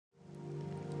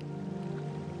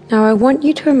Now I want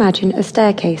you to imagine a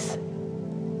staircase.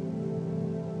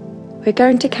 We're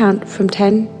going to count from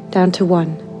 10 down to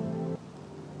 1.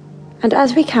 And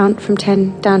as we count from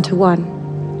 10 down to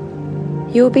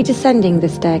 1, you will be descending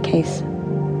this staircase.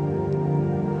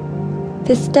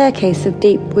 This staircase of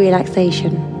deep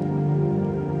relaxation,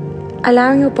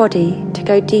 allowing your body to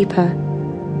go deeper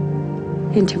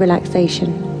into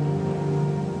relaxation.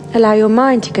 Allow your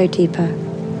mind to go deeper,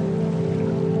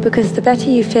 because the better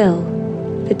you feel,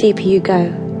 the deeper you go.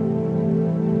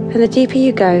 And the deeper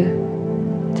you go,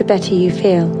 the better you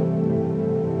feel.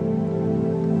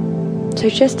 So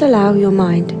just allow your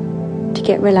mind to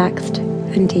get relaxed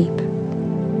and deep.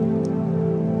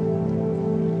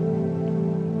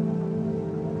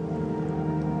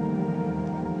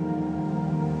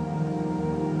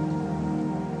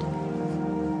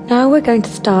 Now we're going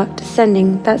to start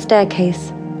descending that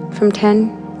staircase from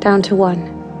 10 down to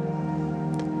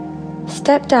 1.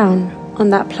 Step down on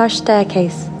that plush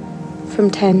staircase from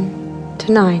 10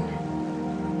 to 9.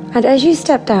 And as you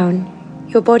step down,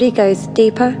 your body goes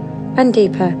deeper and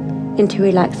deeper into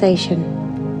relaxation.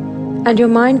 And your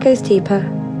mind goes deeper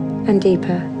and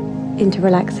deeper into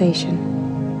relaxation.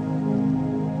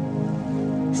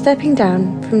 Stepping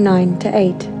down from 9 to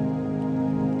 8.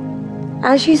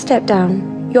 As you step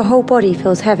down, your whole body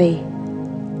feels heavy.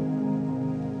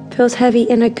 Feels heavy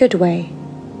in a good way.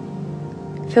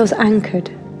 Feels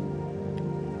anchored.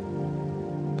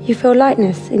 You feel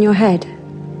lightness in your head,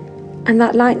 and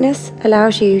that lightness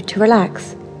allows you to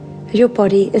relax as your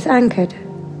body is anchored.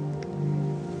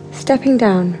 Stepping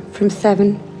down from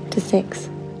 7 to 6.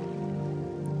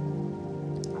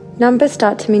 Numbers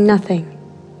start to mean nothing,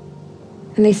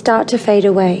 and they start to fade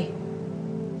away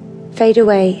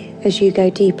as you go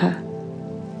deeper.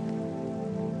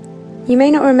 You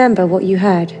may not remember what you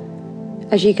heard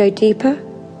as you go deeper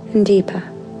and deeper.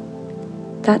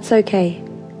 That's okay.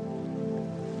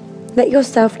 Let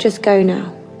yourself just go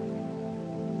now.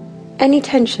 Any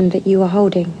tension that you are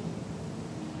holding,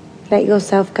 let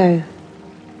yourself go.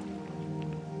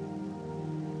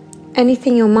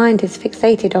 Anything your mind is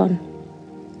fixated on,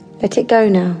 let it go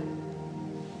now,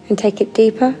 and take it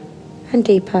deeper and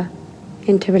deeper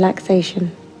into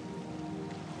relaxation.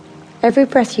 Every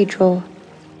breath you draw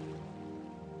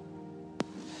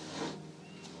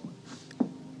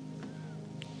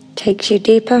takes you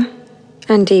deeper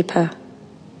and deeper.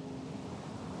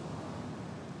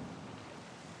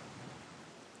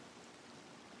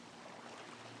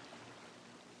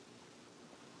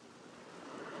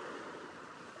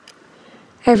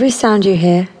 Every sound you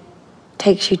hear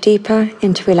takes you deeper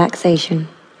into relaxation,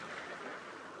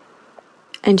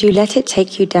 and you let it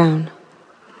take you down.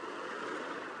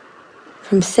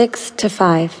 From 6 to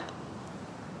 5.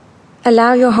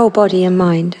 Allow your whole body and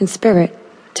mind and spirit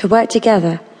to work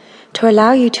together to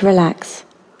allow you to relax.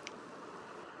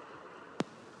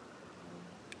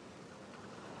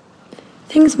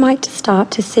 Things might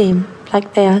start to seem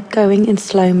like they are going in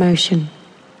slow motion.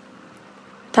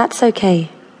 That's okay.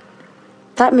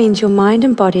 That means your mind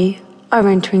and body are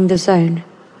entering the zone.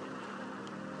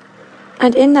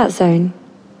 And in that zone,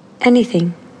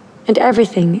 anything and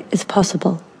everything is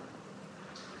possible.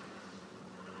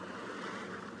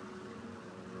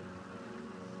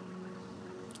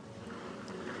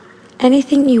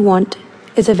 Anything you want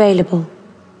is available.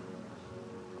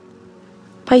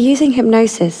 By using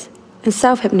hypnosis and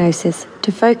self-hypnosis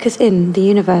to focus in the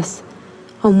universe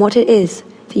on what it is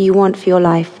that you want for your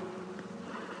life.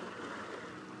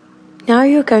 Now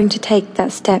you're going to take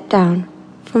that step down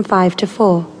from 5 to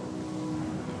 4.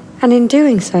 And in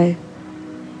doing so,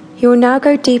 you will now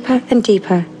go deeper and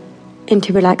deeper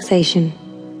into relaxation.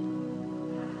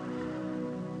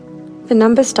 The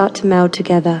numbers start to meld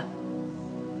together.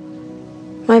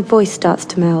 My voice starts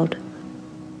to meld.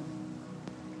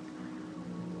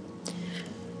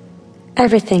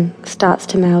 Everything starts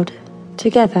to meld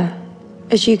together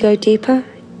as you go deeper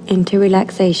into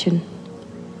relaxation.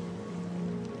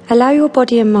 Allow your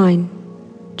body and mind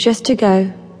just to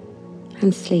go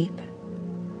and sleep.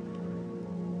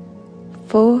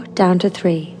 4 down to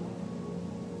 3.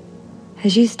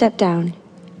 As you step down,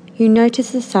 you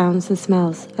notice the sounds and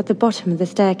smells at the bottom of the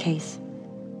staircase.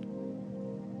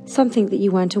 Something that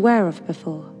you weren't aware of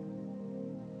before.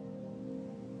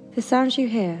 The sounds you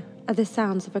hear are the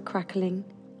sounds of a crackling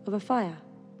of a fire.